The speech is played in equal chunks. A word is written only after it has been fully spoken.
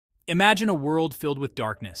Imagine a world filled with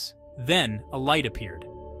darkness. Then a light appeared.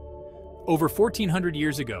 Over 1400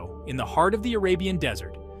 years ago, in the heart of the Arabian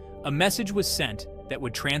desert, a message was sent that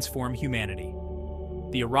would transform humanity.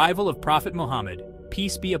 The arrival of Prophet Muhammad,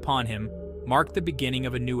 peace be upon him, marked the beginning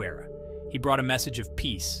of a new era. He brought a message of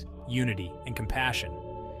peace, unity, and compassion.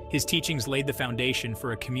 His teachings laid the foundation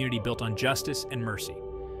for a community built on justice and mercy.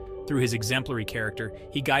 Through his exemplary character,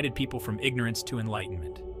 he guided people from ignorance to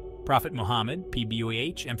enlightenment. Prophet Muhammad,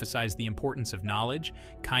 PBUH, emphasized the importance of knowledge,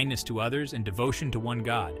 kindness to others, and devotion to one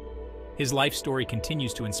God. His life story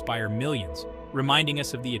continues to inspire millions, reminding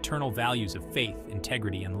us of the eternal values of faith,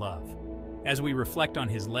 integrity, and love. As we reflect on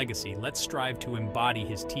his legacy, let's strive to embody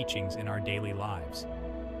his teachings in our daily lives.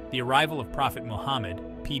 The arrival of Prophet Muhammad,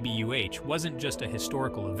 PBUH, wasn't just a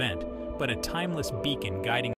historical event, but a timeless beacon guiding